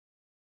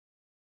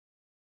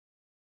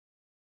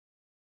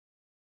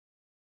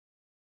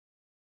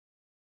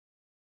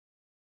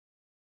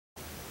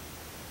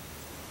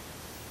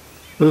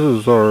This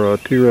is our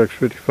Terex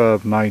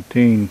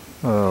 5519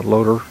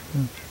 loader,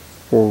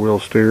 four-wheel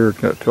steer.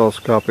 Got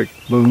telescopic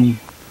boom.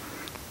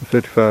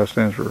 55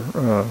 stands for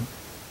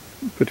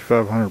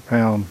 5,500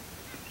 pound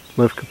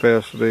lift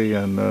capacity,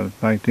 and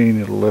 19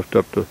 it'll lift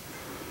up to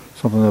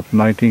something up to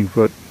 19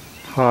 foot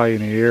high in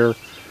the air,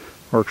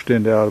 or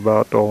extend out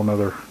about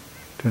another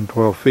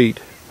 10-12 feet.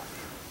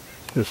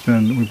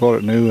 We bought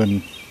it new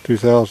in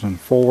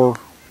 2004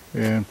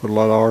 and put a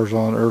lot of hours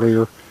on it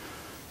earlier.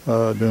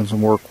 Doing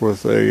some work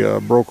with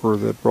a broker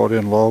that brought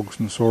in logs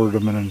and sorted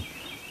them, and then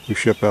we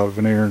ship out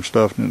veneer and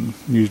stuff, and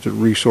used it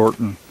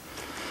resorting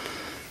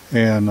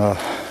and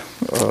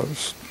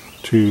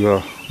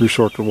to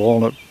resort the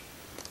walnut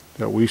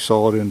that we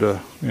sawed into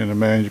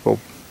manageable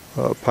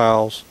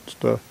piles and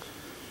stuff.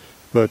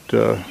 But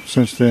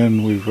since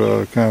then we've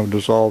kind of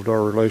dissolved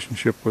our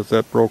relationship with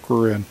that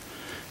broker, and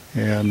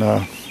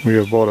we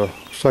have bought a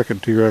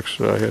second T-Rex.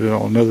 I had it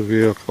on another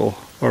vehicle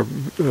or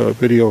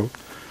video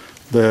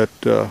that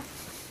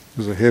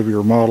is a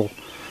heavier model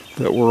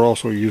that we're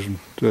also using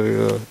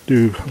to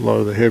do a lot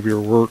of the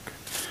heavier work.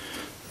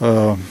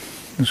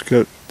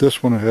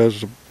 This one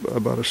has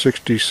about a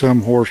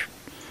 60-some horse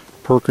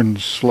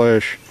Perkins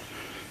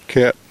 /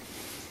 Cat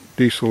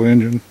diesel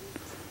engine,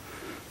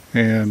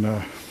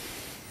 and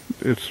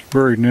it's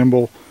very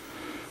nimble.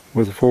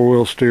 With a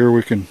four-wheel steer,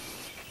 we can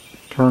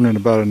turn in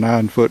about a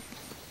 9-foot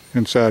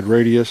inside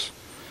radius.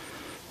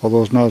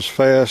 Although it's not as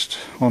fast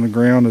on the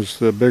ground as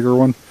the bigger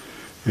one,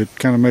 it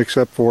kind of makes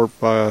up for it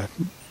by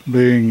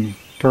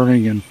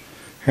turning and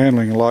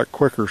handling a lot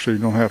quicker, so you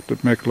don't have to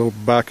make little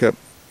backup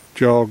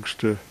jogs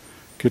to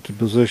get the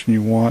position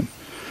you want.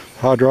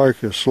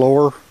 Hydraulic is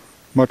slower,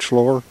 much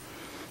slower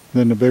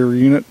than the bigger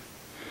unit,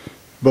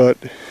 but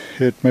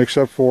it makes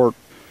up for it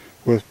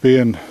with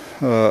being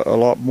a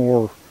lot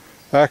more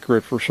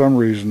accurate for some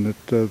reason.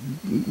 It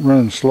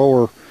running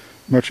slower,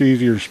 much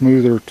easier and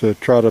smoother to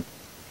try to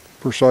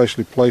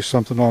precisely place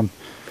something on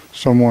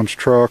someone's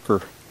truck,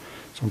 or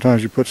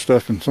sometimes you put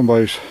stuff in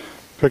somebody's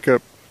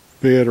pickup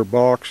bed or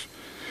box.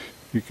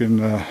 You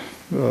can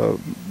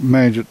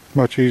manage it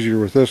much easier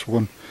with this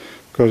one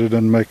because it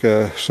doesn't make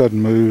sudden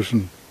moves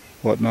and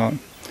whatnot.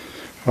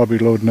 I'll be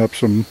loading up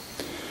some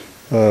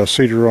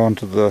cedar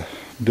onto the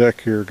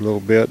deck here a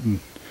little bit and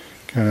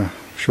kind of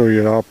show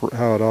you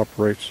how it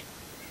operates.